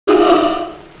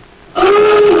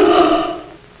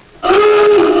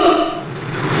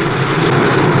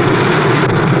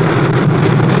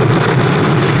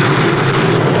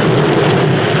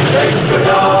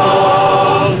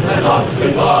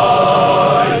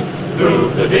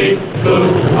deep blue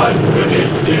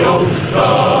underneath the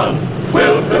ocean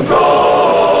will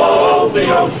control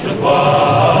the ocean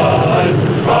wide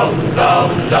from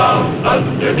down, down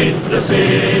underneath the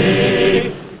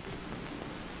sea.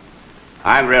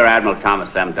 I'm Rear Admiral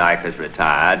Thomas M. Dykers,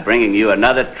 retired, bringing you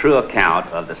another true account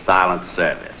of the silent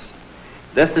service.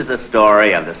 This is a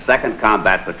story of the second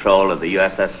combat patrol of the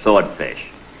USS Swordfish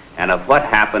and of what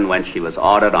happened when she was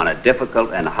ordered on a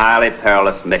difficult and highly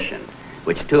perilous mission,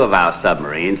 which two of our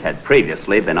submarines had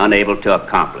previously been unable to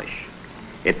accomplish.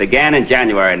 It began in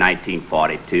January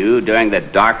 1942, during the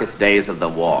darkest days of the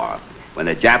war, when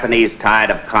the Japanese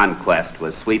tide of conquest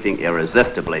was sweeping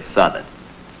irresistibly southward.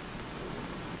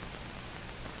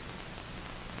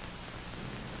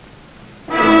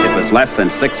 It was less than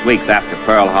 6 weeks after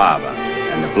Pearl Harbor,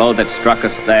 and the blow that struck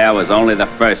us there was only the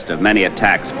first of many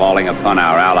attacks falling upon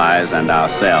our allies and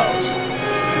ourselves.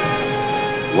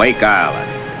 Wake Island,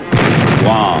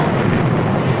 Guam,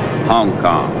 Hong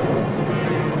Kong,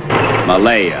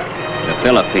 Malaya, the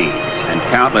Philippines, and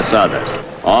countless others,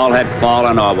 all had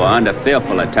fallen or were under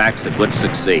fearful attacks that would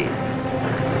succeed.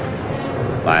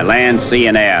 By land, sea,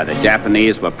 and air, the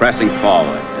Japanese were pressing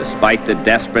forward, despite the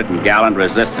desperate and gallant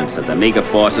resistance of the meager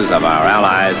forces of our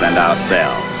allies and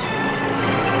ourselves.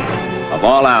 Of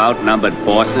all our outnumbered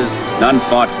forces, none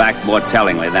fought back more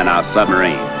tellingly than our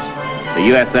submarines. The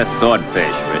USS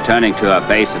Swordfish, returning to her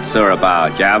base at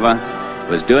Surabaya, Java,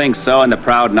 was doing so in the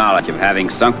proud knowledge of having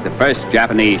sunk the first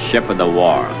Japanese ship of the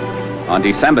war. On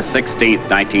December 16,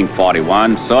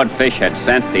 1941, Swordfish had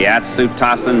sent the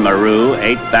Atsutasen Maru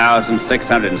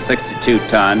 8,662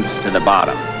 tons to the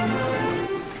bottom.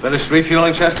 Finished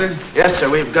refueling, Chester? Yes, sir.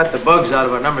 We've got the bugs out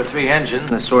of our number 3 engine.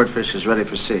 The Swordfish is ready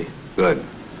for sea. Good.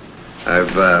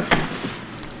 I've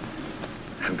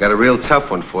got a real tough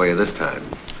one for you this time.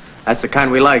 That's the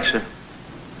kind we like, sir.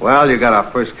 Well, you got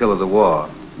our first kill of the war.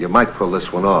 You might pull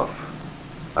this one off.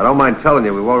 I don't mind telling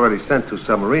you we've already sent 2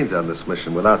 submarines on this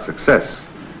mission without success.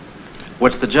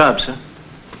 What's the job, sir?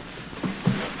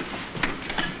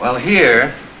 Well,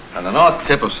 here, on the north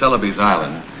tip of Celebes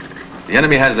Island, the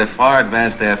enemy has their far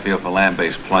advanced airfield for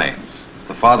land-based planes. It's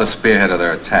the farthest spearhead of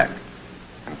their attack.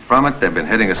 And from it, they've been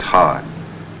hitting us hard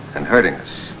and hurting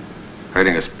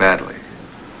us badly.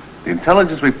 The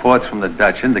intelligence reports from the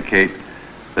Dutch indicate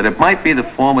that it might be the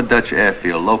former Dutch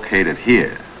airfield located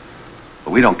here.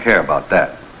 But we don't care about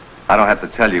that. I don't have to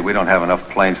tell you we don't have enough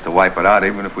planes to wipe it out,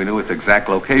 even if we knew its exact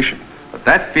location. But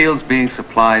that field's being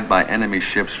supplied by enemy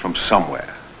ships from somewhere.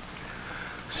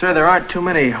 Sir, there aren't too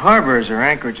many harbors or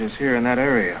anchorages here in that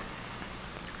area.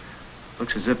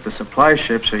 Looks as if the supply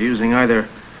ships are using either,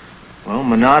 well,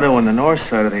 Monado on the north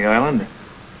side of the island,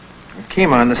 or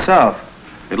Kima on the south.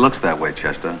 It looks that way,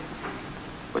 Chester.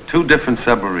 But 2 different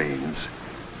submarines,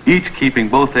 each keeping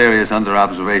both areas under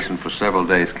observation for several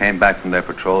days, came back from their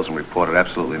patrols and reported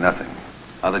absolutely nothing.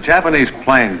 Now, the Japanese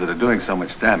planes that are doing so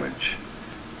much damage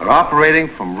are operating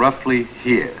from roughly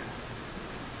here.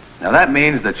 Now, that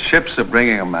means that ships are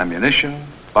bringing them ammunition,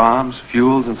 bombs,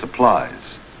 fuels, and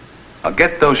supplies. Now,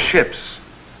 get those ships,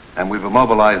 and we've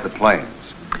immobilized the planes.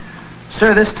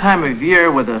 Sir, this time of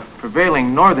year with the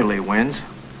prevailing northerly winds,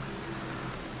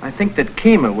 I think that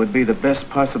Kima would be the best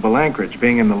possible anchorage,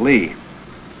 being in the lee.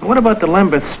 And what about the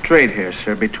Lembeth Strait here,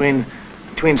 sir, between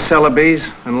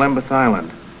Celebes and Lembeth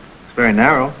Island? It's very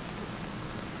narrow.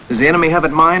 Does the enemy have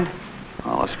it mined?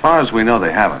 Well, as far as we know,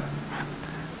 they haven't.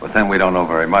 But then we don't know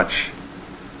very much.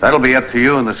 That'll be up to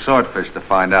you and the Swordfish to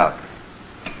find out.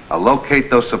 I'll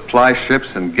locate those supply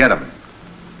ships and get them.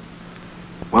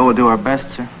 Well, we'll do our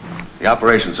best, sir. The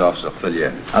operations officer will fill you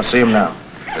in. I'll see him now.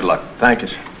 Good luck. Thank you,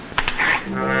 sir.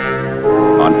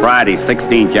 On Friday,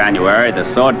 16 January,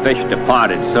 the Swordfish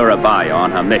departed Surabaya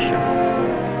on her mission.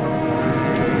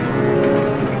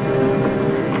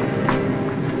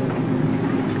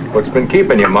 What's been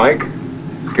keeping you, Mike?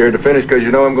 Scared to finish because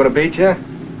you know I'm going to beat you?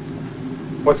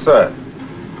 What's that?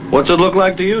 What's it look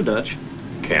like to you, Dutch?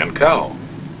 Canned cow.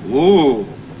 Ooh.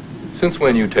 Since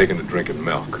when you taken to drinking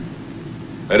milk?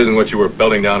 That isn't what you were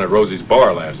belting down at Rosie's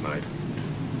bar last night.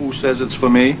 Who says it's for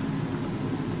me?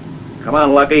 Come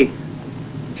on, Lucky.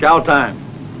 Chow time.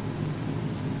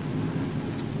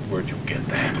 Where'd you get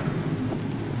that?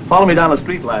 Followed me down the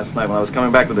street last night when I was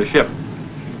coming back to the ship.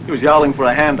 He was yowling for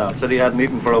a handout, said he hadn't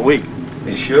eaten for a week.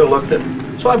 He sure looked it.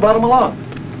 So I brought him along.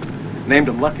 Named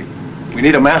him Lucky. We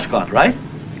need a mascot, right?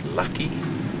 Lucky?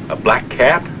 A black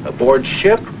cat aboard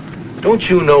ship? Don't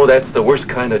you know that's the worst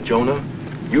kind of Jonah?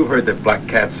 You heard that black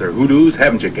cats are hoodoos,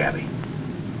 haven't you, Gabby?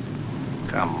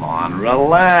 Come on,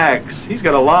 relax. He's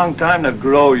got a long time to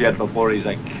grow yet before he's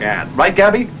a cat. Right,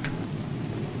 Gabby?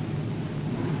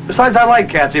 Besides, I like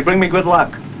cats. They bring me good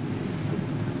luck.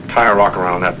 tie a rock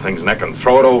around that thing's neck and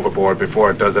throw it overboard before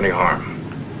it does any harm.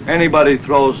 Anybody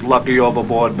throws Lucky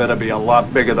overboard better be a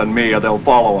lot bigger than me or they'll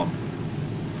follow him.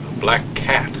 A black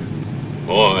cat.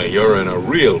 Boy, you're in a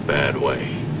real bad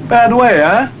way. Bad way,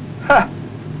 huh? Ha!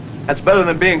 That's better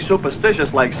than being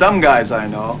superstitious like some guys I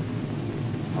know.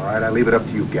 All right, I leave it up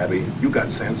to you, Gabby. You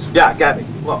got sense. Yeah, Gabby,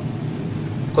 look.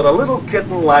 Could a little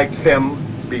kitten like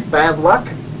him be bad luck?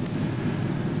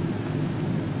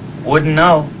 Wouldn't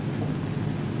know.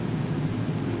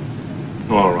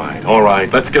 All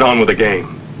right. Let's get on with the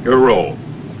game. Your roll.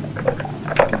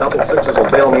 Double sixes will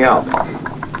bail me out.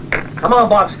 Come on,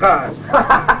 boxcars.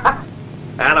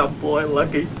 Attaboy,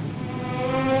 Lucky.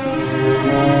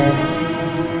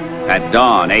 At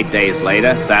dawn, 8 days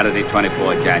later, Saturday,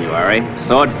 24 January,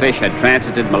 Swordfish had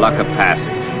transited Molucca Passage.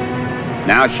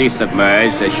 Now she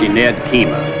submerged as she neared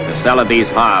Kima, the Celebes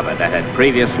harbor that had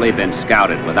previously been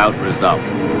scouted without result.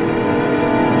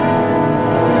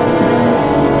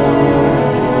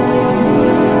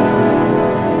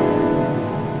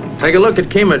 Take a look at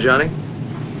Kima, Johnny.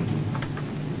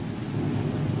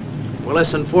 We're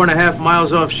less than 4.5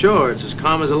 miles offshore. It's as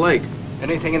calm as a lake.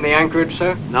 Anything in the anchorage,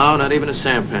 sir? No, not even a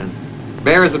sampan.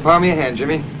 Bear is the palm of your hand,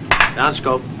 Jimmy. Down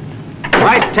scope.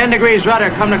 Right, 10 degrees rudder.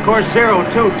 Come to course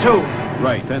 022.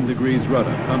 Right, 10 degrees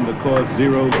rudder. Come to course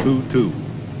 022.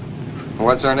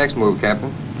 What's our next move,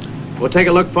 Captain? We'll take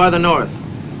a look farther north.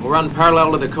 We'll run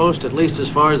parallel to the coast at least as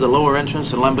far as the lower entrance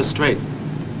to Lembas Strait.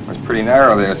 It's pretty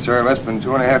narrow there, sir. Less than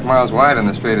 2.5 miles wide in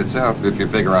the strait itself, if you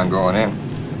figure on going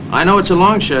in. I know it's a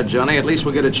long shot, Johnny. At least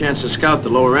we'll get a chance to scout the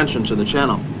lower entrance of the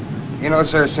channel. You know,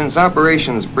 sir, since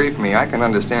operations briefed me, I can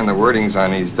understand the wordings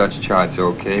on these Dutch charts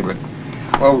okay, but,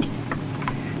 well,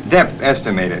 depth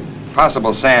estimated,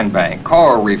 possible sandbank,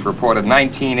 coral reef reported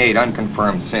 19.8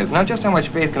 unconfirmed since. Now, just how much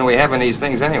faith can we have in these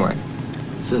things anyway?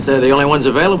 Since they're the only ones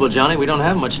available, Johnny, we don't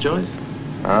have much choice.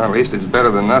 At least it's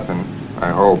better than nothing, I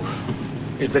hope.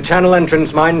 Is the channel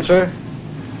entrance mine, sir?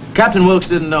 Captain Wilkes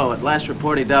didn't know. At last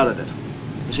report, he doubted it.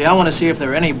 You see, I want to see if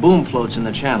there are any boom floats in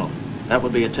the channel. That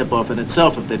would be a tip-off in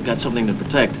itself if they've got something to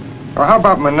protect. Well, how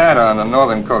about Manata on the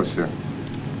northern coast, sir?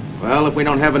 Well, if we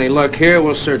don't have any luck here,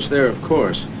 we'll search there, of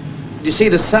course. You see,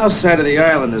 the south side of the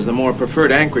island is the more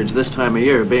preferred anchorage this time of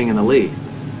year, being in the lee.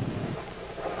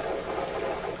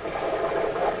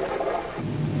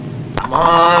 Come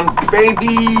on,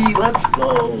 baby, let's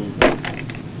go.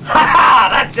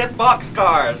 Ha-ha! That's it,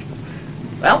 boxcars.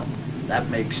 Well, that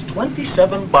makes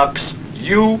 $27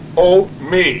 you owe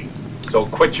me. So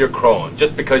quit your crowing,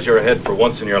 just because you're ahead for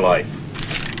once in your life.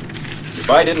 If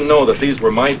I didn't know that these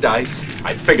were my dice,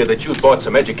 I'd figure that you'd bought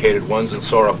some educated ones in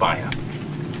Surabaya.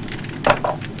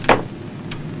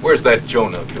 Where's that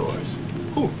Jonah of yours?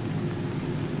 Who?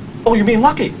 Oh, you mean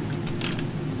Lucky?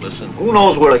 Listen, who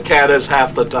knows where a cat is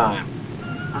half the time?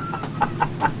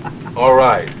 All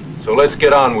right, so let's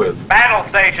get on with. Battle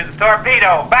stations,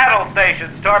 torpedo! Battle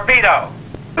stations, torpedo!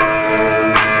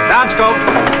 Down scope.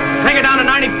 Take it down to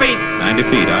 90 feet. 90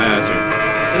 feet, aye, aye, sir.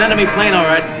 It's an enemy plane, all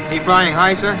right. He flying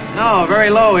high, sir? No, very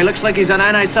low. He looks like he's on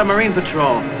I-9 submarine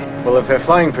patrol. Well, if they're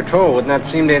flying patrol, wouldn't that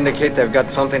seem to indicate they've got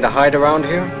something to hide around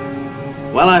here?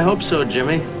 Well, I hope so,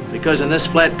 Jimmy. Because in this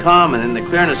flat calm and in the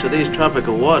clearness of these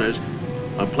tropical waters,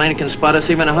 a plane can spot us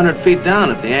even 100 feet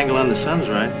down if the angle on the sun's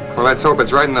right. Well, let's hope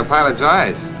it's right in the pilot's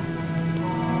eyes.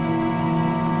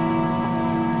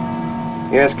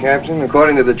 Yes, Captain.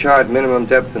 According to the chart, minimum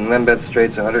depth in Lembas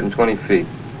Strait's 120 feet.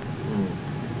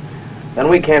 Then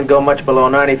we can't go much below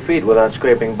 90 feet without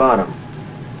scraping bottom.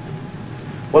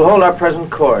 We'll hold our present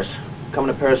course. Come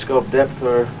to periscope depth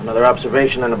for another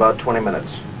observation in about 20 minutes.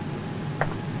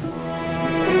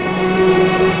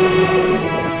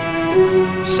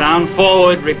 Sound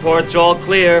forward, reports all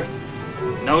clear.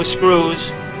 No screws,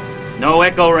 no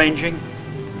echo ranging.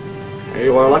 Here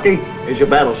you are, Lucky. Here's your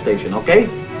battle station, okay?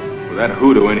 With that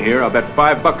hoodoo in here, I'll bet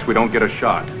 $5 we don't get a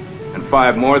shot. And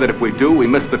 5 more that if we do, we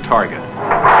miss the target.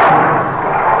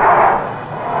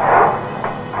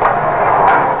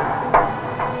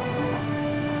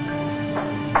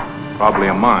 Probably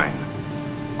a mine.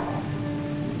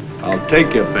 I'll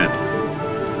take your bet.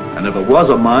 And if it was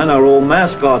a mine, our old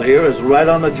mascot here is right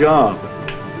on the job.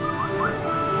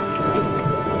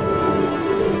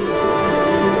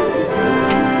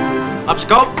 Up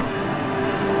scope.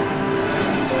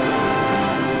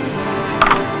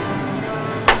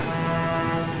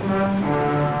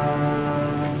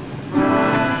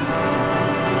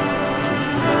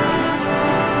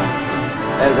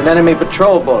 There's an enemy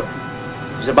patrol boat.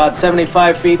 She's about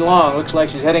 75 feet long. Looks like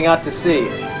she's heading out to sea.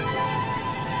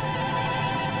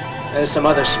 There's some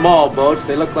other small boats.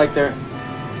 They look like they're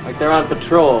on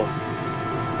patrol.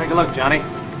 Take a look, Johnny.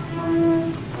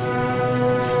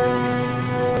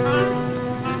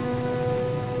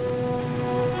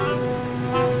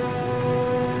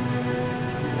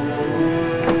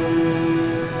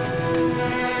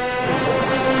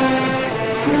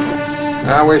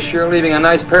 Wow, we're sure leaving a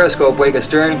nice periscope wake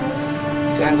astern.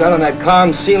 Stands out on that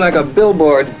calm sea like a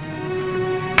billboard.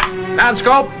 Down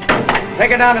scope.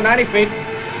 Take it down to 90 feet.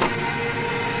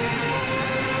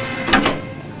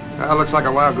 Well, looks like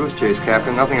a wild goose chase,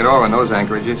 Captain. Nothing at all in those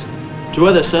anchorages. 2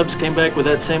 other subs came back with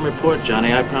that same report,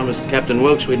 Johnny. I promised Captain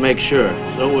Wilkes we'd make sure.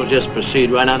 So we'll just proceed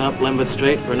right on up Lambeth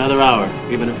Strait for another hour,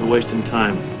 even if we're wasting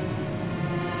time.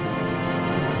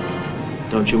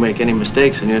 Don't you make any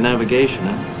mistakes in your navigation,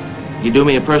 huh? You do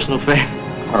me a personal favor?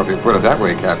 Well, if you put it that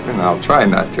way, Captain, I'll try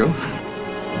not to.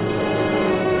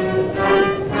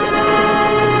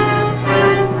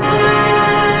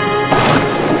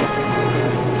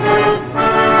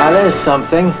 Now, there's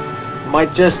something.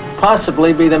 Might just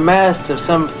possibly be the masts of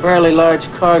some fairly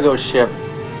large cargo ship.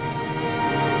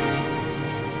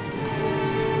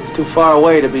 It's too far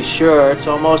away to be sure. It's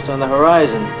almost on the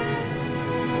horizon.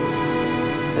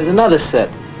 There's another set.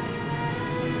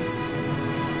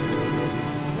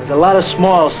 There's a lot of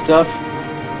small stuff,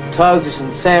 tugs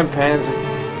and sampans.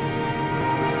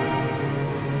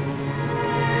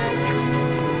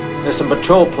 There's some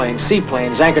patrol planes,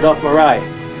 seaplanes, anchored off Marai.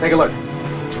 Take a look.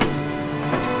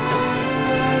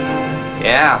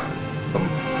 Yeah. Some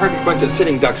perfect bunch of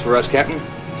sitting ducks for us, Captain.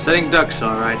 Sitting ducks,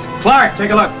 all right. Clark, take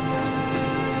a look.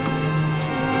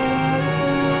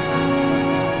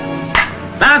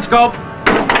 Down scope.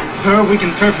 Sir, we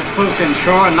can surface close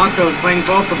inshore and knock those planes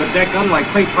off with a deck gun like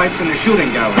plate pipes in a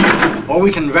shooting gallery. Or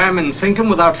we can ram and sink them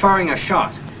without firing a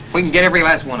shot. We can get every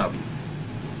last one of them.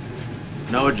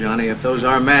 No, Johnny, if those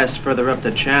are masts further up the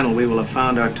channel, we will have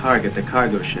found our target, the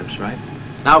cargo ships, right?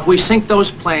 Now, if we sink those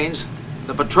planes,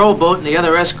 the patrol boat and the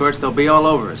other escorts, they'll be all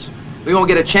over us. We won't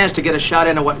get a chance to get a shot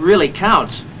into what really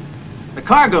counts, the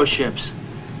cargo ships.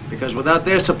 Because without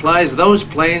their supplies, those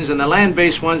planes and the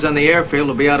land-based ones on the airfield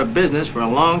will be out of business for a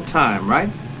long time, right?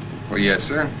 Well, yes,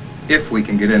 sir. If we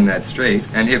can get in that strait,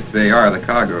 and if they are the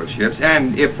cargo ships,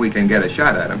 and if we can get a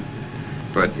shot at them.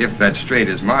 But if that strait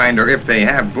is mined, or if they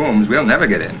have booms, we'll never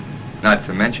get in. Not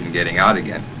to mention getting out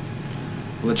again.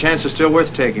 Well, the chance is still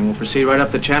worth taking. We'll proceed right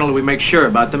up the channel till we make sure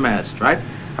about the mast, right?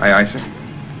 Aye, aye, sir.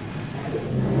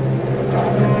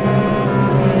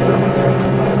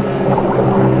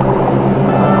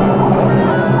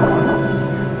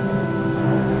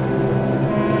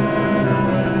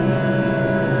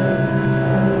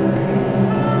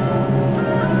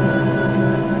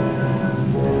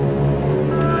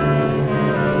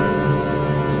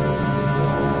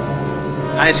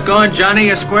 Nice going, Johnny.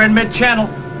 You're square in mid-channel.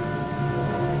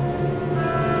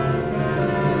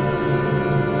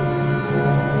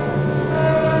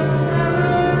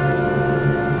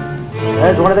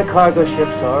 There's one of the cargo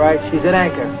ships, all right. She's at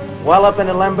anchor. Well up in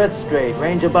the Lambeth Strait.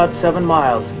 Range about 7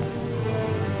 miles.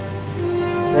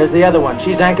 There's the other one.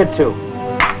 She's anchored too.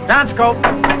 Down scope.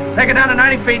 Take it down to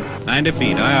 90 feet. 90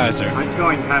 feet. Aye, aye, sir. Nice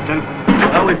going, Captain.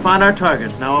 Well, we found our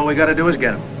targets. Now all we got to do is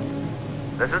get them.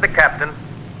 This is the captain.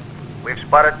 We've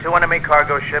spotted 2 enemy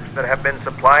cargo ships that have been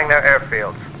supplying their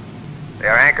airfields. They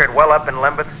are anchored well up in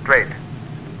Lambeth Strait.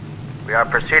 We are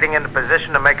proceeding into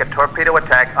position to make a torpedo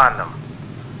attack on them.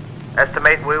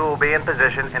 Estimate we will be in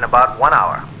position in about 1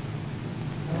 hour.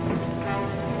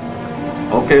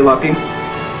 Okay, Lucky.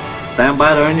 Stand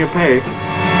by to earn your pay.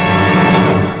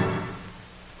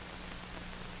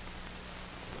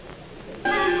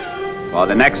 For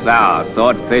the next hour,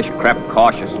 Swordfish crept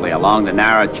cautiously along the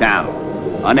narrow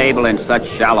channel, unable in such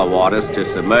shallow waters to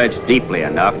submerge deeply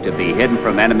enough to be hidden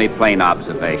from enemy plane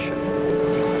observation.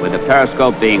 With the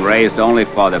periscope being raised only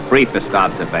for the briefest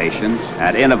observations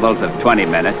at intervals of 20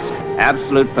 minutes,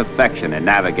 absolute perfection in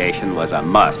navigation was a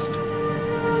must.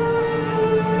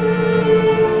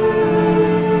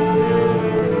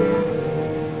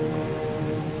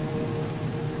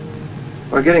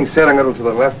 We're getting sailing a little to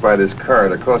the left by this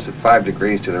current. A course at 5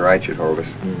 degrees to the right should hold us.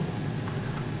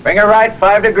 Bring her right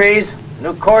 5 degrees.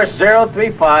 New course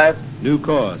 035. New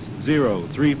course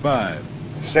 035.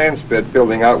 Sandspit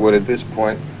building outward at this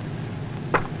point.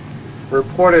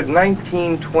 Reported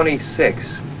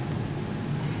 1926.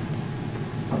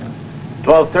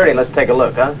 12:30. Let's take a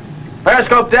look, huh?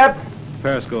 Periscope depth.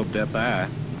 Periscope depth, aye.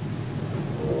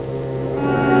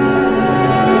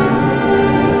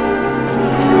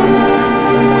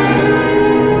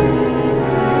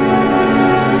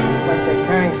 Like they're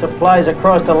carrying supplies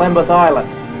across to Lambeth Island.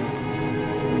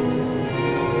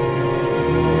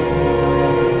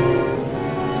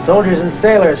 Soldiers and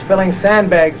sailors filling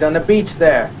sandbags on the beach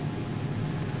there.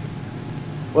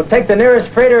 We'll take the nearest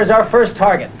freighter as our first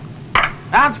target.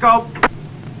 Down scope.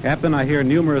 Captain, I hear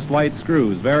numerous light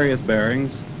screws, various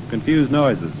bearings, confused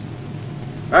noises.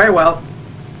 Very well.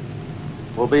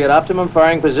 We'll be at optimum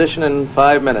firing position in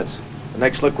 5 minutes. The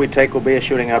next look we take will be a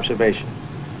shooting observation.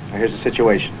 Now here's the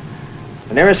situation.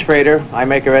 The nearest freighter, I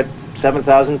make her at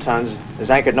 7,000 tons, is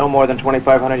anchored no more than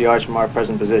 2,500 yards from our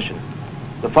present position.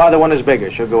 The farther one is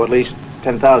bigger. She'll go at least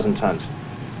 10,000 tons.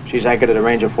 She's anchored at a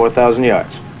range of 4,000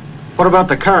 yards. What about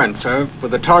the current, sir?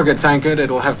 With the targets anchored,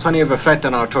 it'll have plenty of effect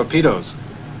on our torpedoes.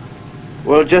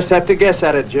 We'll just have to guess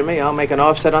at it, Jimmy. I'll make an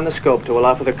offset on the scope to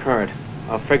allow for the current.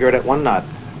 I'll figure it at 1 knot.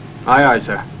 Aye, aye,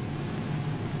 sir.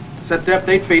 Set depth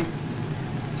 8 feet.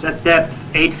 Set depth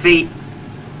 8 feet.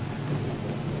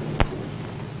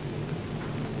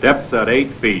 Depth's at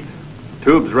 8 feet.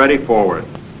 Tubes ready forward.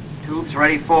 Tubes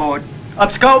ready forward.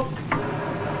 Up scope.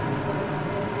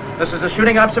 This is a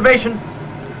shooting observation.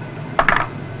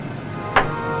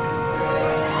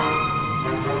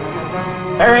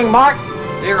 Bearing mark.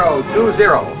 020.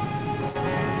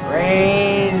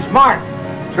 Range mark.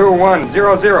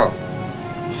 2100.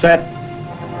 Set.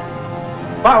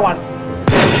 Fire 1.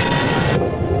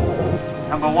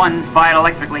 Number 1 fired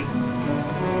electrically.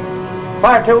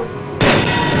 Fire 2.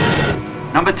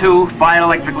 Number 2 fired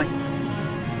electrically.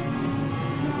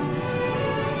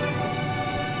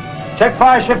 Check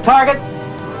fire, shift targets.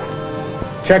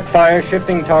 Check fire,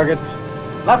 shifting targets.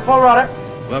 Left full rudder.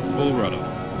 Left full rudder.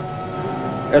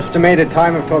 Estimated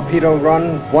time of torpedo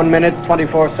run, 1 minute,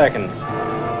 24 seconds.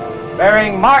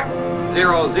 Bearing mark.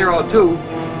 002.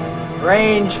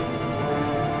 Range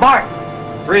mark.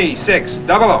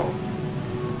 3600.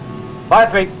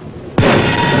 5 feet.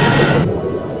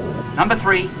 Number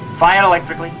 3 fired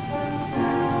electrically.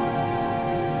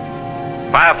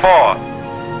 Fire 4.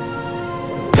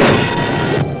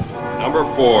 Number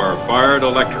 4 fired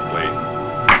electrically.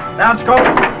 Down scope.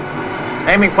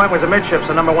 Aiming point was amidships,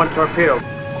 a number 1 torpedo.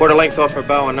 Quarter length off her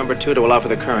bow on number 2 to allow for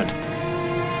the current.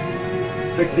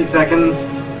 60 seconds.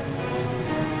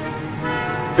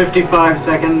 55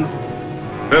 seconds.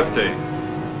 50.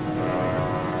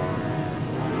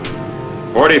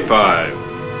 45.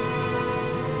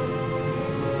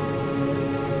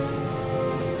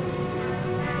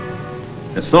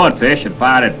 The Swordfish had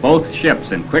fired at both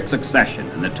ships in quick succession,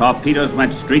 and the torpedoes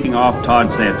went streaking off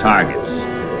towards their targets.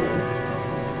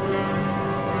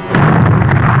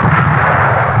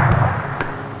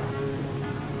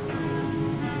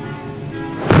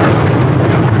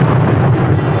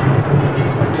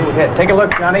 Hit. Take a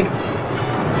look, Johnny.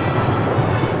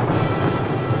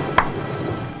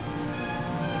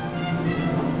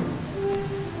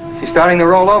 She's starting to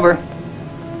roll over.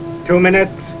 2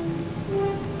 minutes.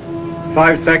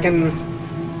 5 seconds.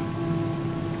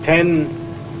 10.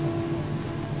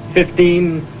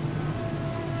 15.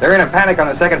 They're in a panic on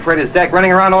the second freighter's deck,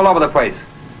 running around all over the place.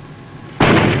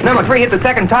 Number 3 hit the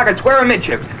second target square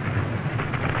amidships.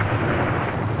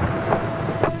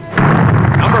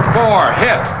 Number 4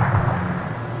 hit.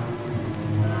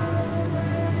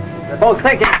 They're both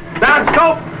sinking. Down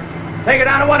scope. Take it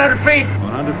down to 100 feet.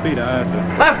 100 feet, aye,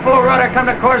 sir. Left full rudder, come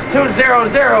to course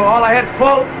 200. All ahead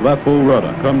full. Left full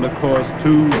rudder. Come to course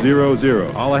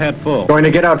 200. All ahead full. Going to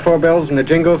get out 4 bells in the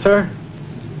jingle, sir?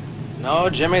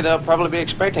 No, Jimmy, they'll probably be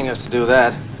expecting us to do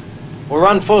that. We'll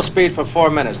run full speed for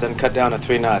 4 minutes, then cut down to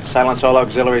 3 knots. Silence all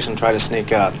auxiliaries and try to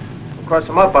sneak out. We'll cross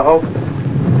them up, I hope.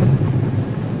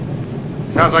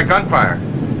 Sounds like gunfire.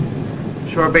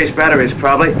 Shore-based batteries,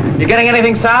 probably. You getting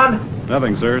anything sound?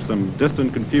 Nothing, sir. Some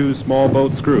distant, confused small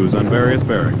boat screws on various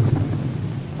bearings.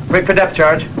 Break for depth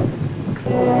charge. 10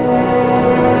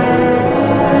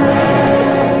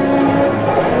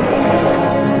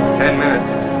 minutes.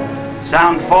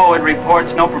 Sound forward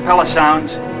reports no propeller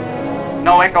sounds.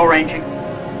 No echo ranging.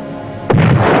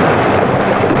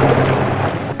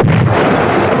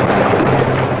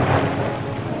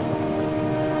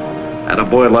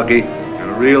 Attaboy, Lucky.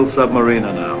 You're a real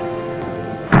submariner now.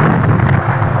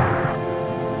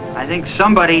 I think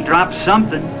somebody dropped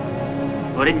something.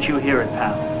 Or didn't you hear it,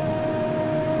 pal?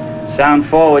 Sound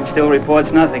forward still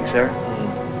reports nothing, sir.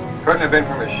 Couldn't have been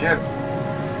from a ship.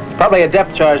 Probably a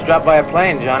depth charge dropped by a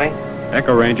plane, Johnny.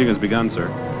 Echo ranging has begun, sir.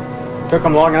 Took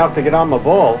them long enough to get on the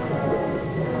ball.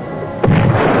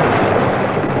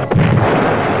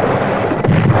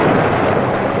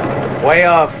 Way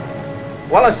off.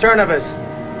 Well astern of us.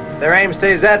 If their aim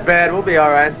stays that bad, we'll be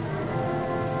all right.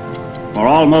 For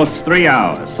almost 3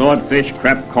 hours, Swordfish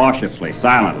crept cautiously,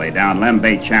 silently down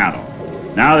Lembay Channel.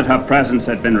 Now that her presence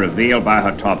had been revealed by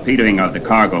her torpedoing of the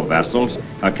cargo vessels,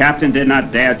 her captain did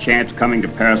not dare chance coming to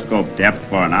periscope depth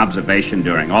for an observation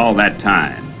during all that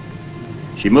time.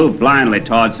 She moved blindly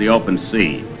towards the open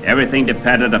sea. Everything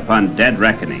depended upon dead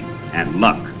reckoning and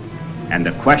luck, and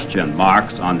the question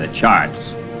marks on the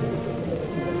charts.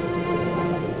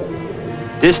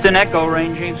 Distant echo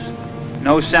rangings.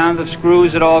 No sound of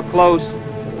screws at all close.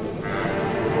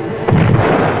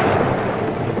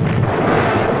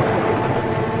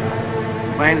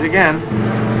 rains again.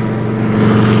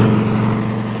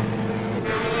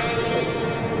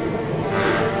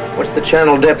 What's the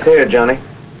channel depth here, Johnny?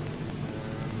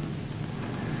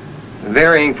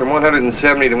 Varying from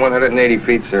 170 to 180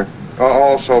 feet, sir.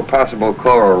 Also possible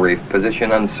coral reef,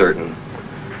 position uncertain.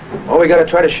 Oh, we gotta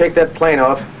try to shake that plane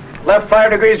off. Left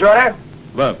 5 degrees rudder.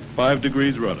 Left 5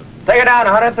 degrees rudder. Take it down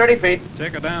 130 feet.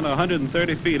 Take it down to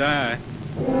 130 feet, aye.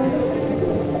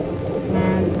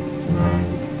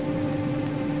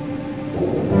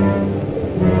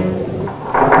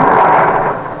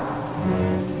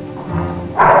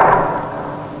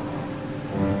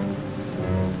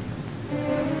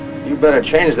 You better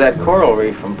change that coral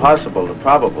reef from possible to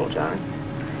probable, Johnny.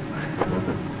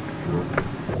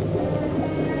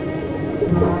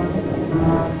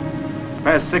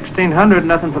 Past 1600,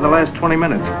 nothing for the last 20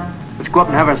 minutes. Let's go up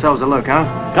and have ourselves a look,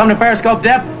 huh? Come to periscope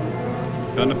depth.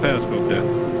 Come to periscope depth.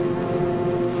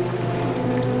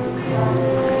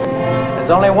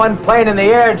 There's only one plane in the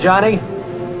air, Johnny.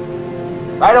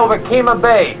 Right over Kemah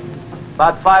Bay,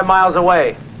 about 5 miles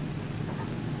away.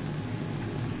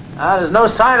 There's no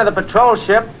sign of the patrol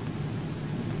ship.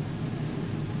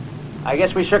 I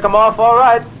guess we shook them off all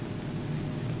right.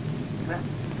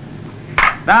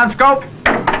 Down scope.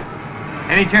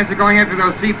 Any chance of going after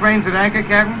those seaplanes at anchor,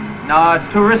 Captain? No, it's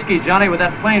too risky, Johnny, with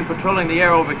that plane patrolling the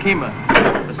air over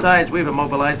Kemah. Besides, we've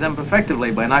immobilized them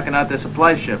effectively by knocking out their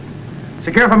supply ship.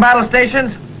 Secure from battle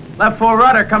stations. Left full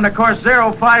rudder, come to course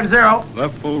 050.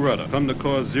 Left full rudder, come to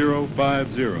course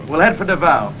 050. We'll head for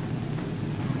Davao.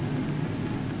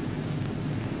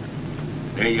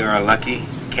 There you are, Lucky.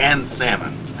 Canned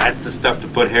salmon. That's the stuff to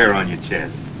put hair on your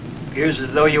chest. Appears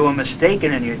as though you were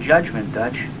mistaken in your judgment,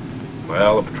 Dutch.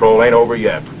 Well, the patrol ain't over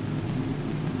yet.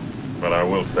 But I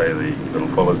will say the little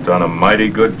fella's done a mighty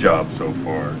good job so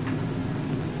far.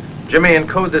 Jimmy,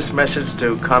 encode this message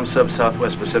to ComSub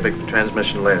Southwest Pacific for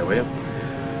transmission later, will you?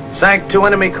 Sank 2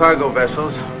 enemy cargo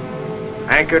vessels,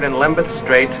 anchored in Lembeth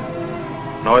Strait,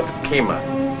 north of Kemah.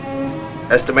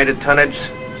 Estimated tonnage,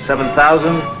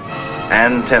 7,000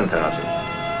 and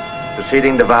 10,000.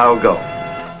 Proceeding to Davao, go.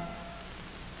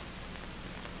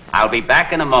 I'll be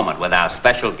back in a moment with our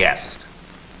special guest.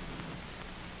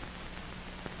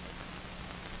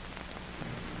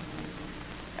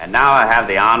 And now I have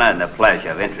the honor and the pleasure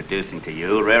of introducing to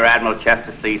you Rear Admiral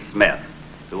Chester C. Smith,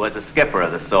 who was the skipper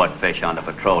of the Swordfish on the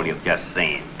patrol you've just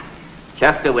seen.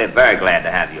 Chester, we're very glad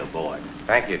to have you aboard.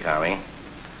 Thank you, Tommy.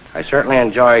 I certainly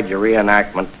enjoyed your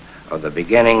reenactment of the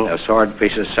beginning of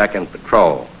Swordfish's second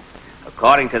patrol.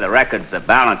 According to the records, the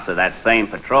balance of that same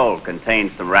patrol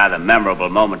contained some rather memorable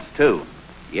moments, too.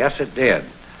 Yes, it did.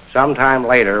 Sometime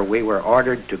later, we were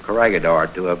ordered to Corregidor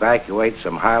to evacuate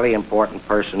some highly important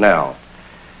personnel.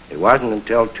 It wasn't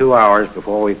until 2 hours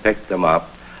before we picked them up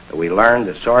that we learned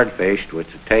that Swordfish was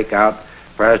to take out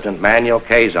President Manuel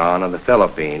Quezon of the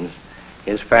Philippines,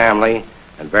 his family,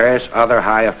 and various other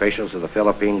high officials of the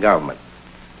Philippine government.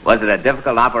 Was it a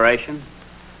difficult operation?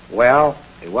 Well,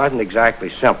 it wasn't exactly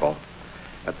simple.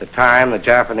 At the time, the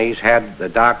Japanese had the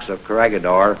docks of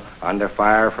Corregidor under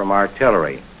fire from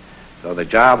artillery, so the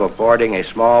job of boarding a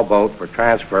small boat for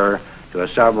transfer to a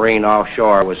submarine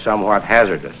offshore was somewhat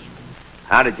hazardous.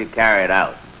 How did you carry it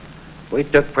out? We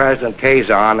took President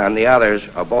Quezon and the others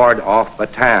aboard off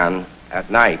Bataan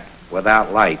at night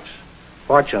without lights.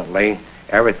 Fortunately,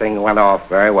 everything went off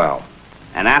very well.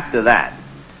 And after that?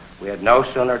 We had no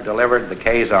sooner delivered the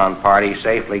Quezon party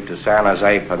safely to San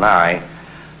Jose, Panay,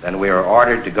 than we were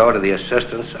ordered to go to the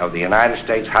assistance of the United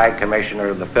States High Commissioner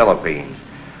of the Philippines,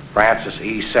 Francis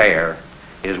E. Sayre,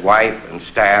 his wife and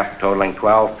staff totaling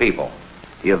 12 people.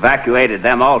 You evacuated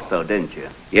them also, didn't you?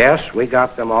 Yes, we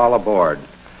got them all aboard,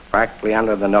 practically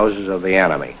under the noses of the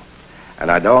enemy.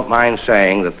 And I don't mind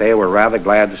saying that they were rather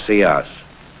glad to see us.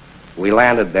 We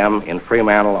landed them in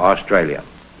Fremantle, Australia.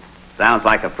 Sounds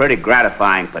like a pretty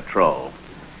gratifying patrol.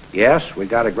 Yes, we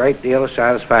got a great deal of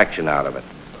satisfaction out of it.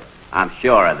 I'm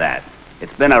sure of that.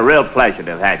 It's been a real pleasure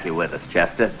to have had you with us,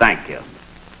 Chester. Thank you.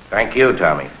 Thank you,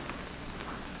 Tommy.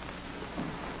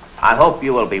 I hope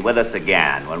you will be with us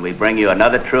again when we bring you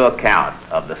another true account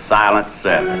of the silent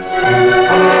service.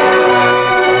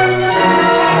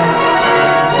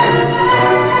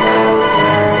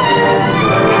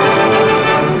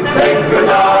 Anchor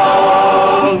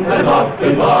down and off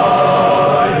and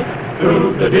lie,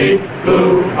 through the deep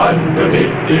blue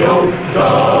underneath the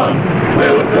ocean,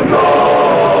 we'll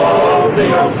control the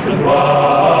ocean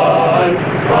wide,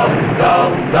 from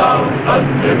down, down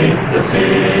underneath the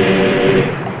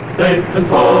sea. Safe and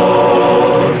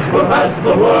close, we'll pass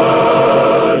the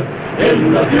word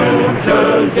in the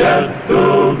future's yet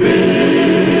to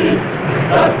be,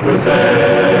 that we're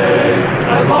safe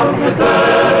as long as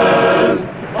there's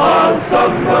The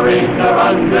submarines are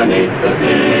underneath the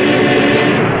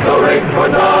sea. So rig for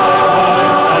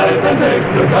dive and make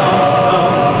for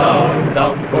down,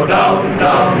 down, go down,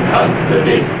 down,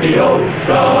 underneath the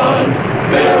ocean.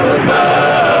 Fearless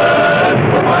men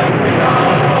will find me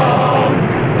down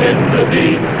in the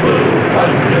deep blue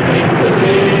underneath the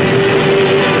sea.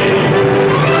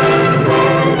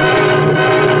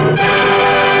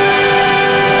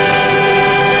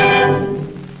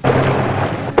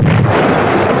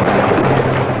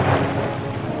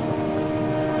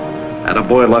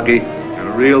 Attaboy, Lucky. You're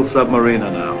a real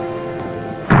submariner now.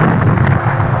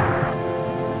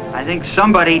 I think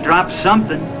somebody dropped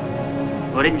something.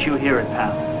 Or didn't you hear it,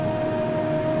 pal?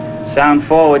 Sound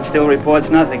forward still reports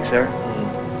nothing, sir.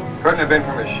 Couldn't have been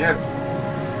from a ship.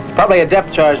 Probably a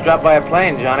depth charge dropped by a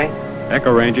plane, Johnny.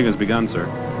 Echo ranging has begun, sir.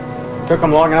 Took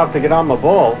them long enough to get on the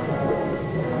ball.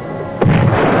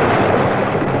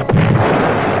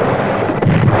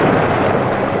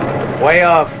 Way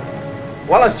off.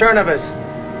 Well astern of us.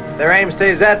 If their aim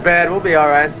stays that bad, we'll be all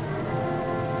right.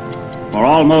 For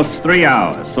almost 3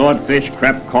 hours, Swordfish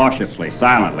crept cautiously,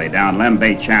 silently down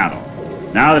Lembay Channel.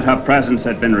 Now that her presence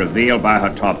had been revealed by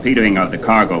her torpedoing of the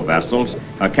cargo vessels,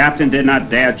 her captain did not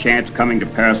dare chance coming to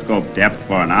periscope depth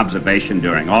for an observation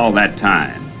during all that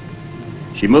time.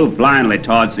 She moved blindly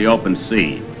towards the open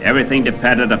sea. Everything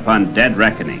depended upon dead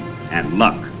reckoning and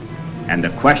luck and the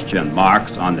question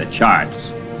marks on the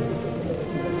charts.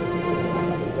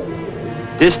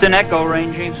 Distant echo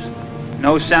rangings.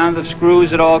 No sound of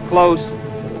screws at all close.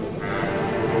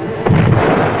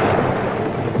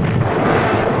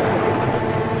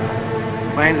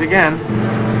 Planes again.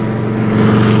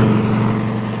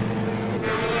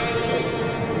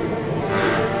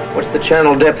 What's the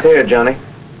channel depth here, Johnny?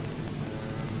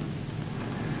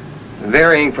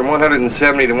 Varying from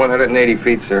 170 to 180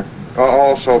 feet, sir.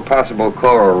 Also possible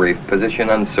coral reef,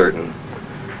 position uncertain.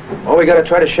 Oh, we gotta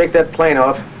try to shake that plane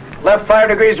off. Left 5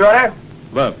 degrees rudder.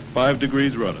 Left 5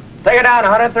 degrees rudder. Take it down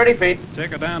 130 feet.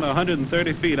 Take it down to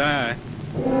 130 feet, aye.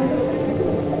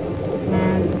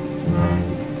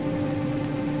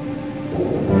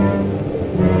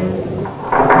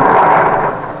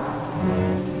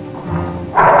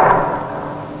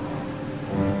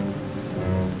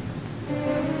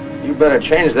 You better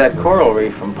change that coral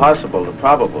reef from possible to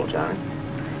probable, Johnny.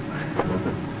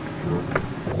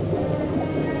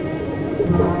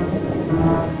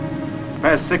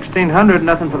 Past 1600,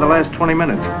 nothing for the last 20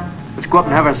 minutes. Let's go up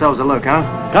and have ourselves a look, huh?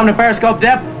 Come to periscope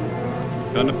depth.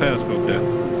 Come to periscope depth.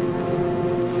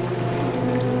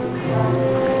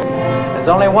 There's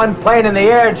only one plane in the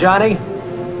air, Johnny.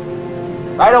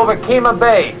 Right over Kemah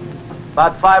Bay,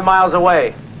 about 5 miles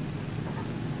away.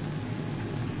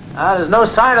 There's no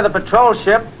sign of the patrol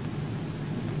ship.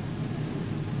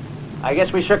 I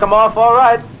guess we shook them off all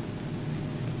right.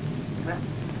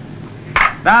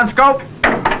 Down scope.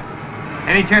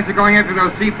 Any chance of going after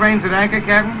those seaplanes at anchor,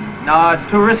 Captain? No, it's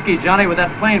too risky, Johnny, with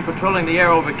that plane patrolling the air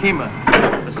over Kemah.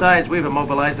 Besides, we've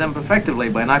immobilized them effectively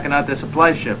by knocking out their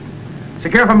supply ship.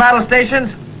 Secure from battle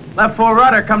stations. Left full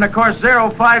rudder, come to course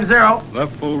 050.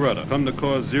 Left full rudder, come to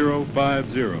course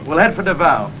 050. We'll head for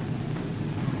Davao.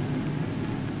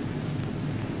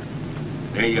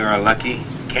 There you are, Lucky.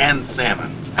 Canned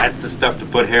salmon. That's the stuff to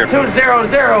put here.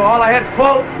 200, all ahead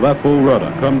full. Left full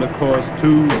rudder, come to course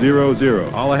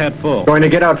 200. All ahead full. Going to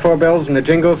get out 4 bells in the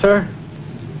jingle, sir?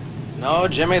 No,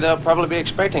 Jimmy, they'll probably be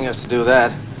expecting us to do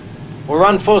that. We'll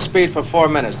run full speed for 4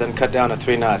 minutes, then cut down to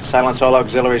 3 knots. Silence all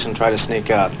auxiliaries and try to sneak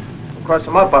out. We'll cross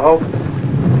them up, I hope.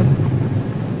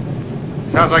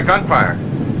 Sounds like gunfire.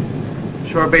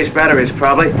 Shore-based batteries,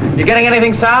 probably. You getting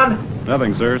anything sound?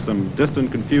 Nothing, sir. Some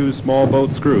distant, confused small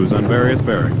boat screws on various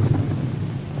bearings.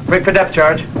 Rig for depth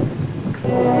charge. 10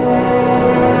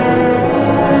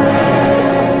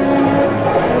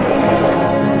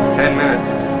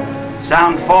 minutes.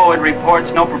 Sound forward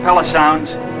reports no propeller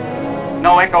sounds.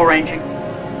 No echo ranging.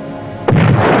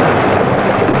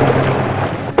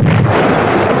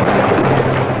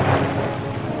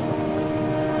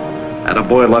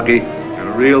 Attaboy, Lucky. You're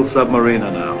a real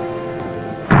submariner now.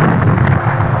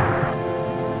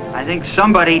 I think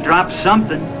somebody dropped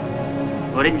something.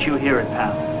 Or didn't you hear it,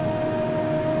 pal?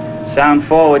 Sound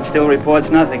forward still reports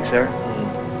nothing, sir.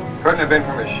 Couldn't have been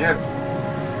from a ship.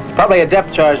 It's probably a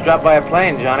depth charge dropped by a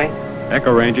plane, Johnny.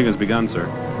 Echo ranging has begun, sir.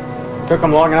 Took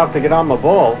them long enough to get on the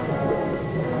ball.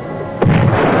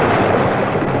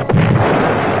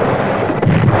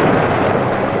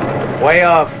 Way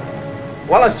off.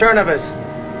 Well astern of us.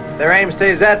 If their aim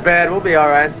stays that bad, we'll be all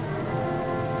right.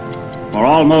 For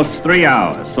almost 3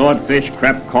 hours, Swordfish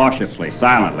crept cautiously,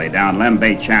 silently down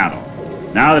Lembay Channel.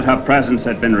 Now that her presence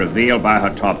had been revealed by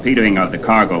her torpedoing of the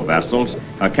cargo vessels,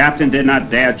 her captain did not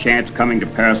dare chance coming to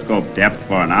periscope depth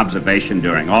for an observation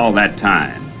during all that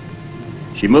time.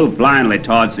 She moved blindly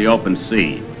towards the open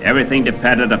sea. Everything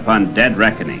depended upon dead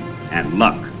reckoning and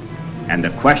luck and the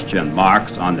question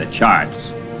marks on the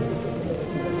charts.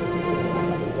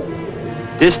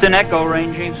 Distant echo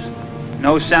rangings.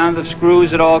 No sound of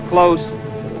screws at all close.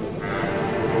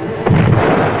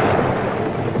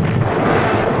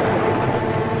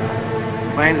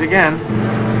 Planes again.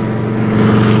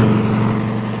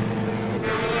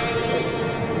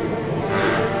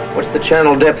 What's the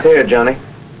channel depth here, Johnny?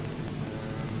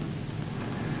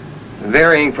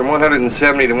 Varying from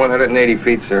 170 to 180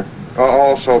 feet, sir.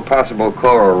 Also possible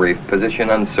coral reef, position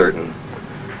uncertain.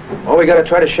 Oh, we gotta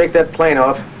try to shake that plane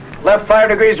off. Left 5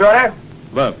 degrees rudder.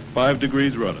 Left 5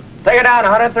 degrees rudder. Take it down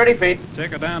 130 feet.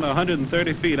 Take it down to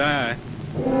 130 feet, aye.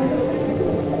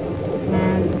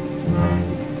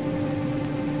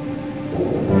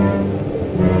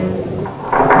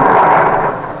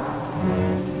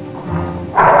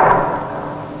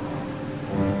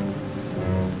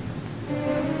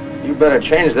 You better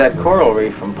change that coral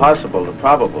reef from possible to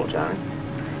probable, Johnny.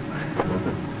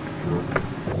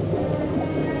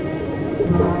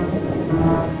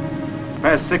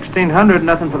 Past 1600,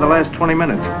 nothing for the last 20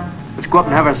 minutes. Let's go up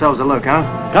and have ourselves a look,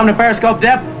 huh? Come to periscope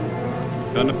depth.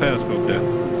 Come to periscope depth.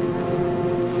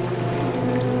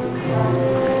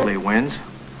 Winds.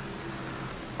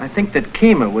 I think that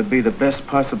Kima would be the best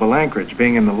possible anchorage,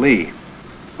 being in the lee.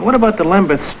 And what about the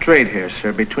Lambeth Strait here,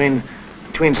 sir, between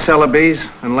Celebes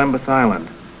and Lambeth Island?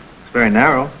 It's very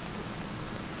narrow.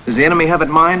 Does the enemy have it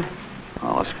mined?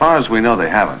 Well, as far as we know, they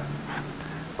haven't.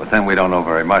 But then we don't know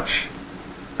very much.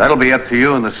 That'll be up to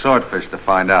you and the Swordfish to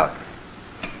find out.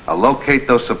 I'll locate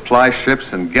those supply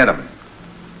ships and get them.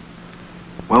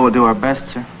 Well, we'll do our best,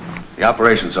 sir. The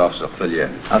operations officer will fill you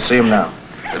in. I'll see him now.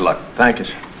 Good luck. Thank you,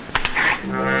 sir.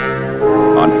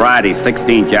 On Friday,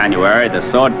 16 January, the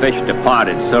Swordfish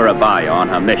departed Surabaya on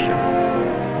her mission.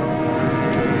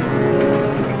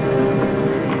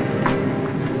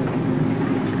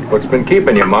 What's been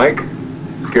keeping you, Mike?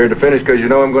 Scared to finish because you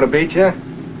know I'm going to beat you?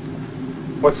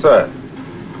 What's that?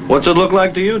 What's it look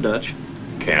like to you, Dutch?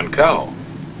 Canned cow.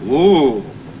 Ooh.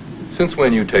 Since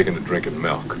when you taken to drinking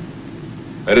milk?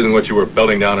 That isn't what you were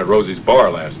belting down at Rosie's bar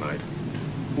last night.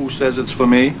 Who says it's for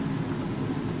me?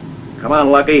 Come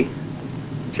on, Lucky.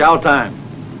 Chow time.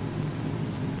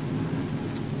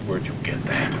 Where'd you get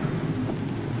that?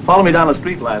 Followed me down the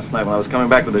street last night when I was coming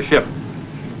back with the ship.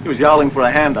 He was yowling for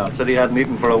a handout, said he hadn't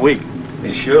eaten for a week.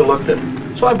 He sure looked it.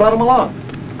 So I brought him along.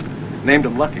 Named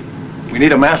him Lucky. We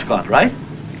need a mascot, right?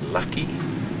 Lucky?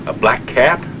 A black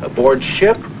cat aboard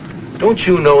ship? Don't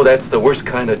you know that's the worst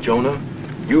kind of Jonah?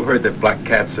 You heard that black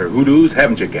cats are hoodoos,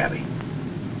 haven't you, Gabby?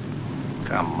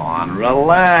 Come on,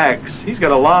 relax. He's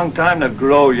got a long time to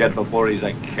grow yet before he's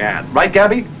a cat. Right,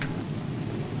 Gabby?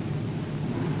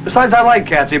 Besides, I like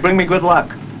cats. They bring me good luck.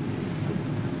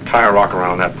 Tie a rock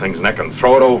around that thing's neck and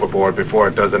throw it overboard before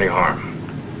it does any harm.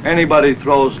 Anybody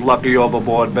throws Lucky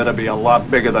overboard better be a lot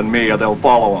bigger than me or they'll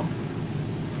follow him.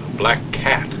 A black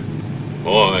cat?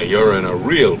 Boy, you're in a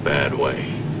real bad way.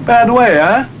 Bad way,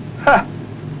 huh? Ha!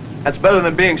 That's better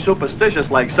than being superstitious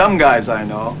like some guys I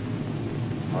know.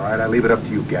 All right, I leave it up to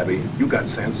you, Gabby. You got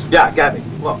sense. Yeah, Gabby,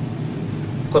 look.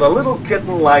 Could a little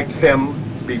kitten like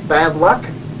him be bad luck?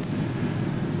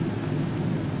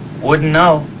 Wouldn't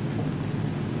know.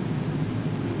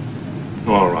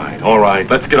 All right.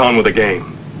 Let's get on with the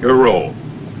game. Your roll.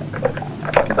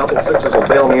 Double sixes will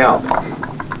bail me out.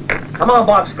 Come on,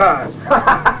 boxcars.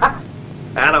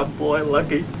 Attaboy,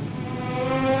 Lucky.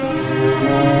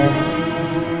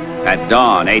 At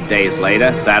dawn, 8 days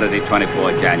later, Saturday,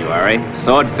 24 January,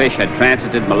 Swordfish had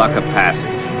transited Molucca Passage.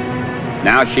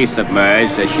 Now she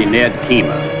submerged as she neared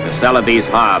Kima, the Celebes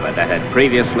harbor that had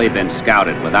previously been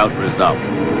scouted without result.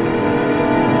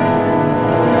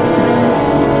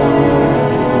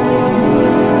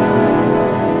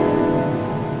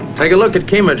 Take a look at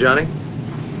Kima, Johnny.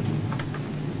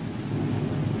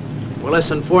 We're less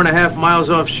than 4.5 miles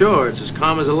offshore. It's as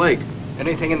calm as a lake.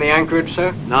 Anything in the anchorage,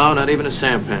 sir? No, not even a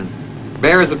sampan.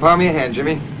 Bear is the palm of your hand,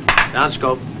 Jimmy. Down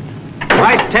scope.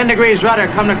 Right, 10 degrees rudder.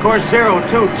 Come to course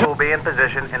 022. We'll be in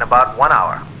position in about 1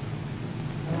 hour.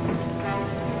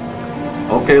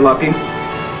 Okay, Lucky.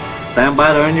 Stand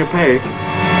by to earn your pay.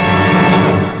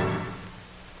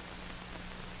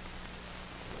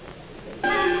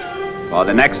 For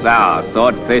the next hour,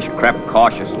 Swordfish crept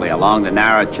cautiously along the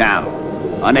narrow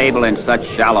channel, unable in such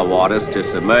shallow waters to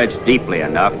submerge deeply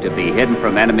enough to be hidden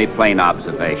from enemy plane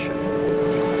observation.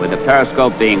 with the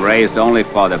periscope being raised only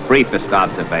for the briefest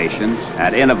observations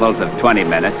at intervals of 20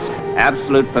 minutes,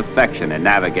 absolute perfection in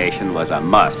navigation was a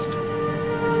must.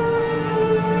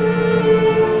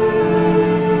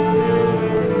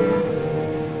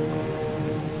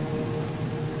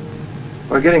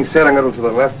 We're getting sailing a little to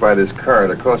the left by this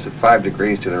current. A course at 5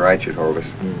 degrees to the right should hold us.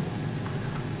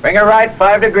 Bring her right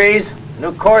 5 degrees.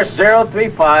 New course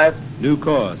 035. New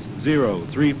course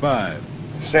 035.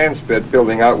 Sandspit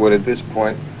building outward at this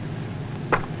point.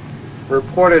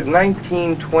 Reported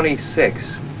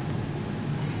 1926.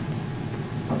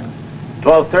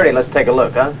 12:30. Let's take a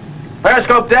look, huh?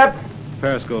 Periscope depth.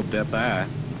 Periscope depth, aye.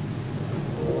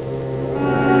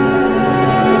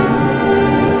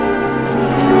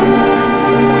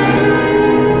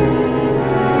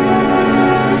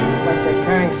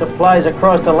 Supplies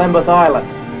across to Lambeth Island.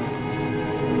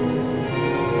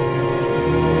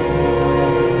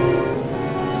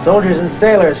 Soldiers and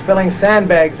sailors filling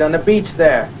sandbags on the beach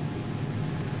there.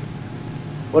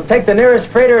 We'll take the nearest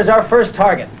freighter as our first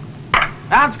target.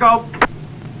 Down scope.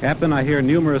 Captain, I hear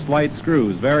numerous light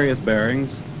screws, various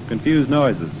bearings, confused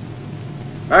noises.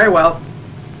 Very well.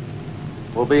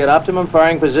 We'll be at optimum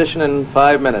firing position in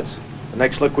 5 minutes. The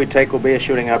next look we take will be a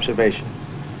shooting observation.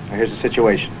 Now here's the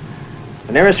situation.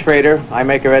 The nearest freighter, I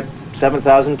make her at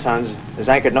 7,000 tons, is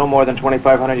anchored no more than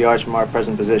 2,500 yards from our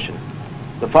present position.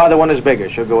 The farther one is bigger.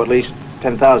 She'll go at least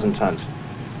 10,000 tons.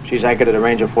 She's anchored at a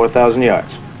range of 4,000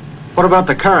 yards. What about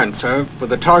the current, sir?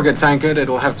 With the targets anchored,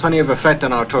 it'll have plenty of effect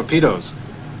on our torpedoes.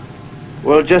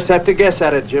 We'll just have to guess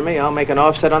at it, Jimmy. I'll make an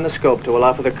offset on the scope to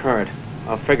allow for the current.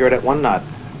 I'll figure it at 1 knot.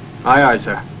 Aye, aye,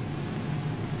 sir.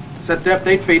 Set depth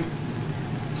 8 feet.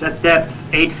 Set depth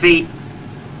 8 feet.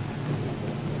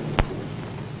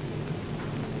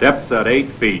 Depth's at 8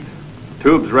 feet.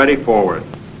 Tubes ready forward.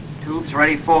 Tubes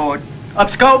ready forward.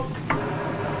 Up scope.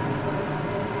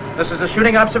 This is a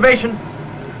shooting observation.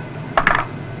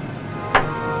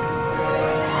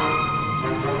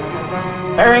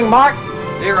 Bearing mark.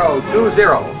 020.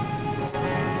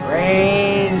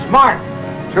 Range mark.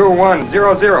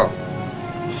 2100.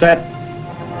 Set.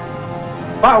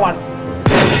 Fire 1.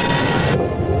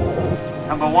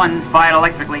 Number 1 fired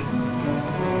electrically.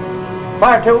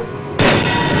 Fire 2.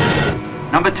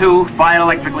 Number 2 fired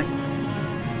electrically.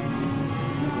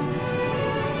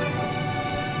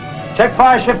 Check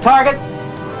fire, shift target.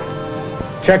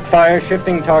 Check fire,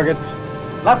 shifting targets.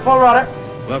 Left full rudder.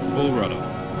 Left full rudder.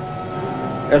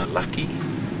 That's lucky.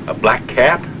 A black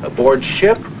cat aboard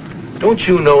ship? Don't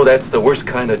you know that's the worst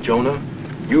kind of Jonah?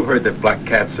 You heard that black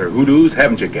cats are hoodoos,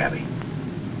 haven't you, Gabby?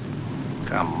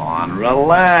 Come on,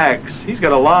 relax. He's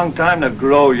got a long time to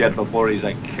grow yet before he's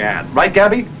a cat. Right,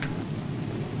 Gabby?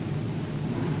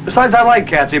 Besides, I like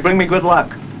cats. They bring me good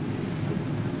luck.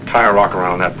 Tie a rock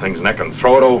around that thing's neck and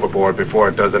throw it overboard before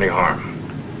it does any harm.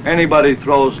 Anybody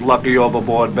throws Lucky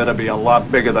overboard better be a lot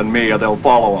bigger than me or they'll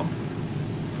follow him.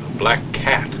 A black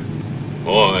cat?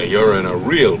 Boy, you're in a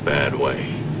real bad way.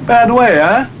 Bad way,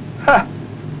 huh? Ha!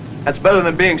 That's better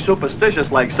than being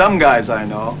superstitious like some guys I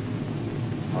know.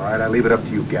 All right, I leave it up to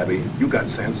you, Gabby. You got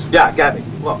sense. Yeah, Gabby,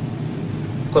 look.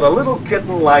 Could a little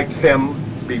kitten like him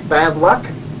be bad luck?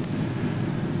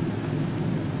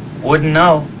 Wouldn't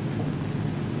know.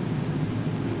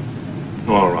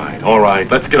 All right,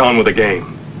 let's get on with the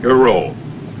game. Your roll.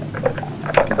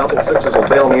 Double sixes will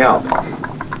bail me out.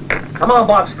 Come on,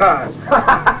 boxcars.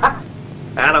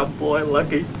 Attaboy,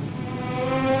 Lucky.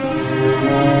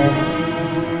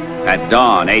 At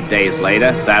dawn, 8 days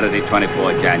later, Saturday,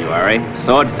 24 January,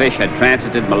 Swordfish had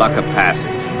transited Molucca Passage.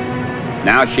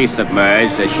 Now she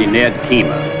submerged as she neared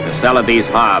Kema, the Celebes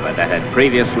harbor that had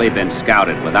previously been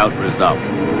scouted without result.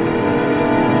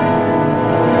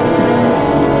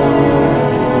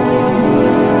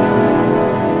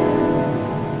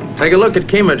 Take a look at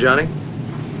Kema, Johnny.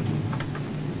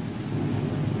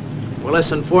 We're less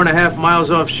than 4.5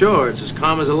 miles offshore. It's as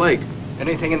calm as a lake.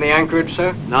 Anything in the anchorage,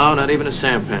 sir? No, not even a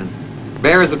sampan.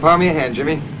 Bear is the palm of your hand,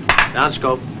 Jimmy. Down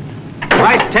scope.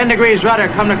 Right, 10 degrees rudder.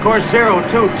 Come to course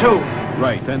 022.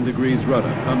 Right, 10 degrees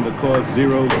rudder. Come to course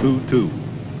 022.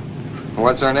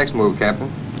 What's our next move,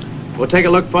 Captain? We'll take a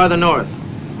look farther north.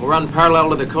 We'll run parallel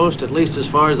to the coast at least as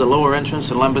far as the lower entrance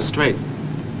to Lambeth Strait.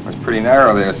 It's pretty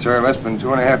narrow there, sir. Less than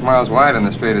 2.5 miles wide on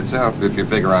the strait itself, if you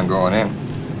figure on going in.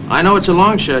 I know it's a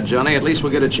long shot, Johnny. At least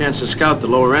we'll get a chance to scout the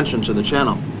lower entrance of the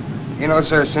channel. You know,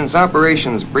 sir, since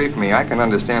operations briefed me, I can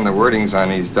understand the wordings on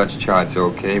these Dutch charts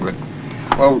okay, but,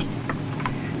 well,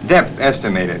 depth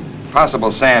estimated,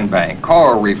 possible sandbank,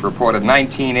 coral reef reported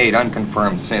 19.8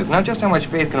 unconfirmed since. Now, just how much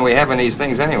faith can we have in these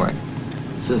things anyway?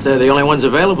 Since they're the only ones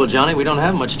available, Johnny, we don't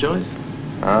have much choice.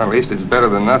 At least it's better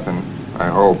than nothing, I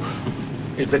hope.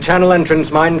 Is the channel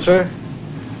entrance mine, sir?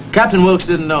 Captain Wilkes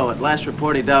didn't know. At last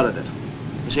report, he doubted it.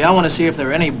 You see, I want to see if there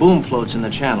are any boom floats in the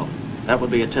channel. That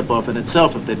would be a tip-off in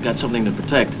itself if they've got something to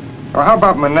protect. Well, how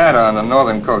about Manada on the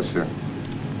northern coast, sir?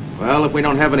 Well, if we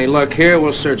don't have any luck here,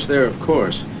 we'll search there, of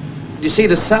course. You see,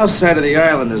 the south side of the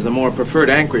island is the more preferred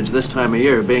anchorage this time of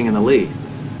year, being in the lee.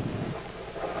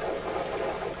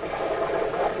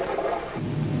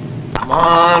 Come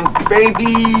on,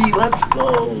 baby, let's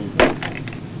go.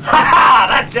 Ha-ha!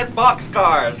 That's it,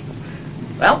 boxcars.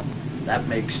 Well, that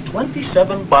makes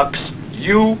 27 bucks.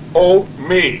 You owe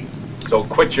me. So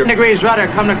quit your... 10 degrees rudder,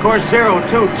 come to course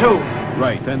 022.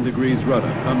 Right, 10 degrees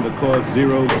rudder, come to course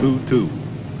 022.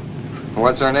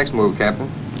 What's our next move,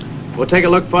 Captain? We'll take a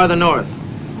look farther north.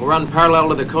 We'll run parallel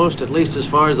to the coast at least as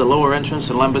far as the lower entrance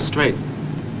to Lembas Strait.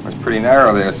 It's pretty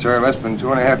narrow there, sir. Less than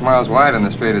 2.5 miles wide in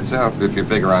the strait itself, if you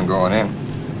figure on going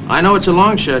in. I know it's a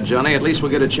long shot, Johnny. At least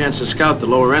we'll get a chance to scout the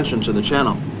lower entrance of the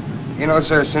channel. You know,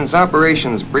 sir, since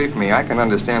operations briefed me, I can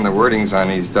understand the wordings on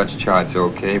these Dutch charts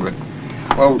okay, but,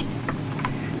 well,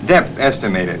 depth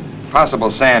estimated,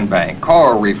 possible sandbank,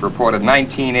 coral reef reported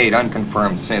 19.8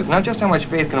 unconfirmed since. Now, just how much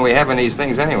faith can we have in these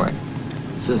things anyway?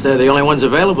 Since they're the only ones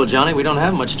available, Johnny, we don't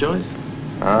have much choice.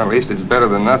 At least it's better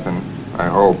than nothing, I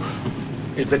hope.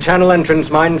 Is the channel entrance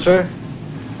mine, sir?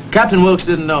 Captain Wilkes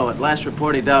didn't know. At last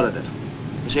report, he doubted it.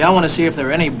 You see, I want to see if there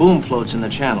are any boom floats in the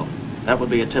channel. That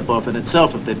would be a tip-off in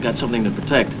itself if they've got something to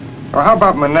protect. Well, how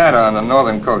about Manada on the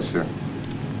northern coast, sir?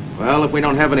 Well, if we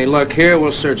don't have any luck here,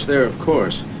 we'll search there, of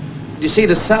course. You see,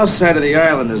 the south side of the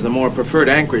island is the more preferred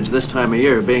anchorage this time of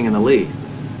year, being in the lee.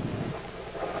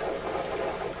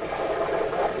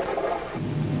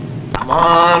 Come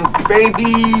on,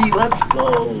 baby, let's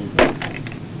go.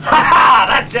 Ha-ha!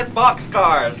 That's it,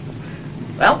 boxcars.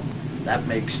 Well, that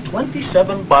makes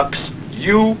 27 bucks.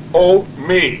 You owe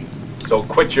me. So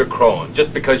quit your crowing,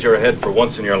 just because you're ahead for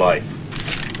once in your life.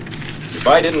 If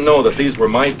I didn't know that these were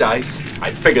my dice,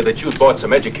 I'd figure that you'd bought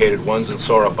some educated ones and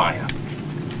saw a buyer.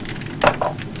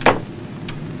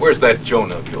 Where's that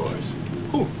Jonah of yours?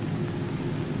 Who?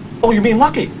 Oh, you mean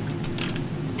Lucky?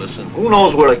 Listen, who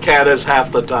knows where a cat is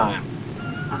half the time?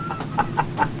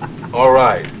 All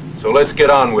right, so let's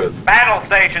get on with... Battle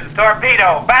stations,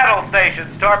 torpedo! Battle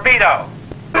stations, torpedo!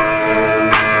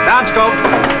 Downscope!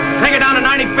 Take it down to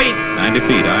 90 feet. 90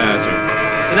 feet, aye, aye, sir.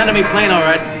 It's an enemy plane, all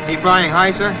right. He flying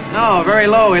high, sir? No, very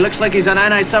low. He looks like he's on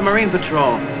I-9 submarine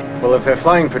patrol. Well, if they're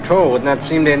flying patrol, wouldn't that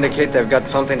seem to indicate they've got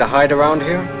something to hide around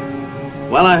here?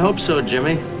 Well, I hope so,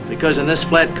 Jimmy. Because in this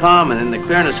flat calm and in the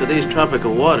clearness of these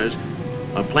tropical waters,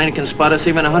 a plane can spot us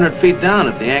even 100 feet down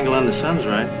if the angle on the sun's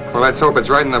right. Well, let's hope it's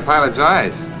right in the pilot's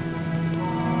eyes.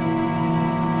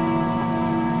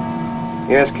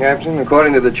 Yes, Captain.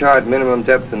 According to the chart, minimum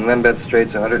depth in Lembas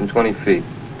Strait's 120 feet.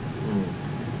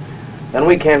 Then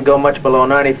we can't go much below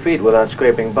 90 feet without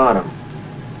scraping bottom.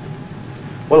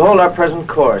 We'll hold our present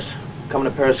course. Come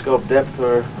to periscope depth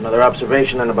for another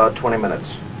observation in about 20 minutes.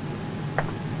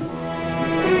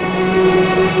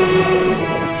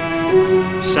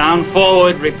 Sound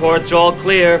forward, reports all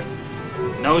clear.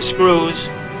 No screws,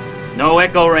 no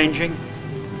echo ranging.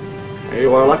 Here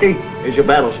you are, Lucky. Here's your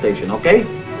battle station, okay?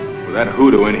 With that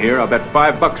hoodoo in here, I'll bet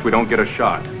 $5 we don't get a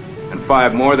shot. And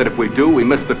 5 more that if we do, we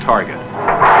miss the target.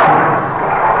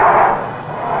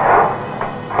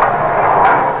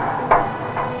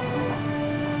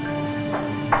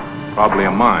 Probably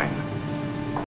a mine.